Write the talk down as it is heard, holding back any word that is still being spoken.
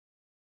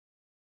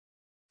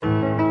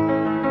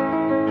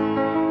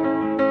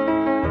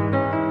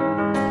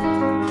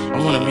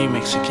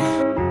remix again.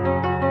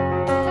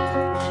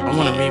 I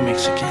wanna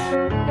remix again.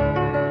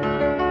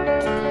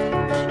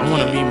 I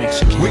wanna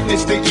remix again.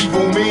 Witness the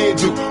evil men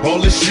do all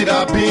this shit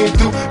I've been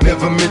through.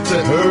 Never meant to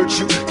hurt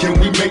you. Can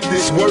we make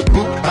this work,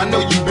 boo? I know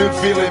you've been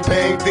feeling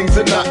pain. Things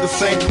are not the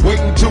same.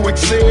 Waiting to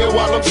excel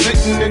while I'm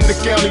sitting in the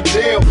county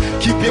jail.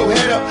 Keep your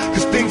head up,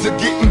 cause things are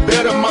getting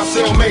better. My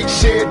cellmate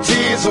shed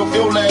tears off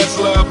your last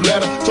love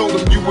letter. Told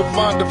him you would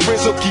find a friend,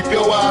 so keep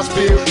your eyes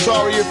peeled.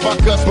 Sorry if I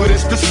cuss, but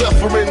it's the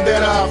suffering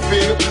that I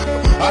feel.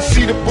 I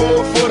see the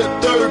boy for the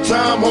third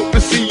time, hope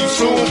to see you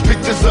soon.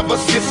 Pictures of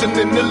us kissing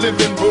in the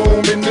living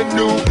room in the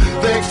nude.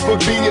 Thanks for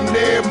being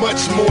there,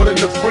 much more than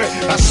a friend.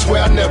 I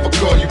swear I never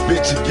call you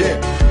bitch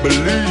again.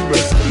 Believe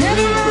me.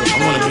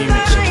 I wanna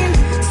remix again.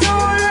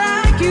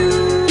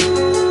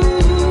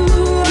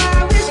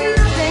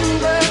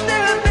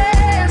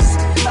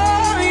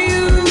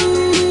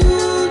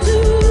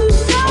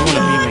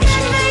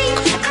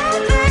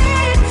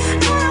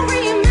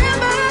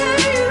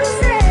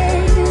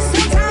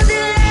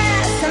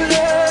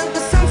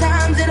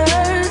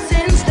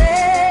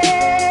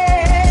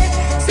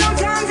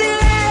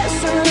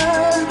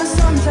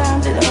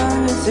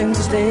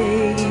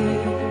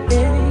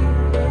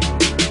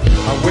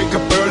 I wake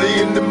up early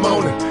in the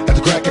morning at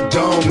the crack of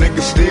dawn.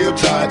 Niggas still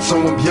tired, so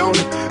I'm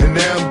yawning. And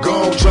now I'm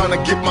gone, trying to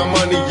get my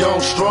money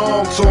on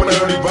strong. So an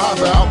early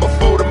riser out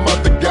before the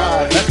mother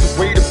guy. That's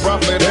the way to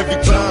profit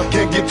every time.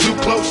 Can't get too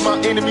close, my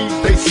enemies,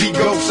 they see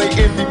ghosts, they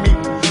envy me.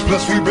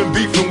 Plus we've been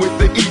beefing with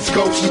the East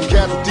Coast. New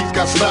casualties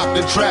got stopped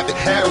in traffic,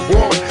 had a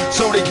warrant.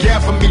 So they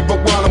gap for me, but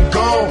while I'm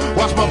gone,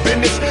 watch my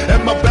business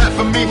and my back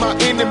for me. My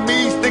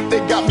enemies think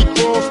they got me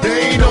crossed.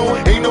 They ain't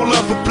on, ain't no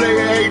love for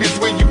player haters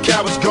where you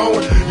cowards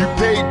going. You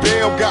paid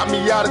bail, got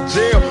me out of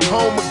jail,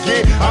 home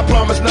again. I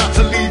promise not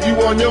to leave you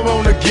on your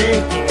own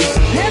again.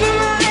 Never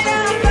mind,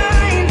 I'll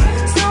find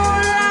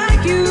someone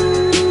like you.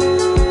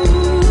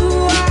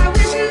 I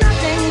wish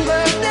nothing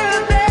but the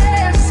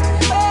best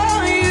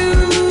for you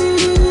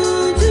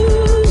too.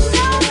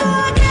 Don't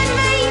forget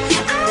me,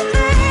 I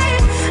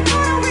think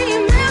I'll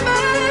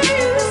remember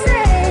you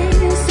say.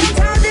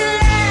 Sometimes it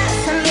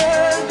lasts in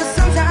love, but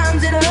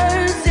sometimes it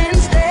hurts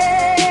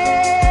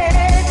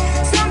instead.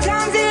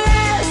 Sometimes it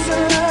lasts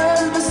in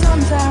love, but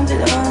sometimes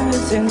it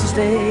hurts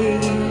instead.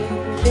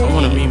 I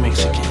wanna remix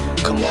again.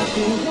 Come on.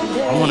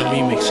 I wanna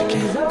remix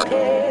again.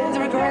 The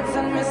regrets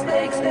and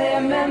mistakes their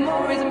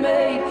memories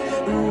made.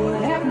 Who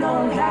would have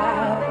known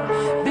how?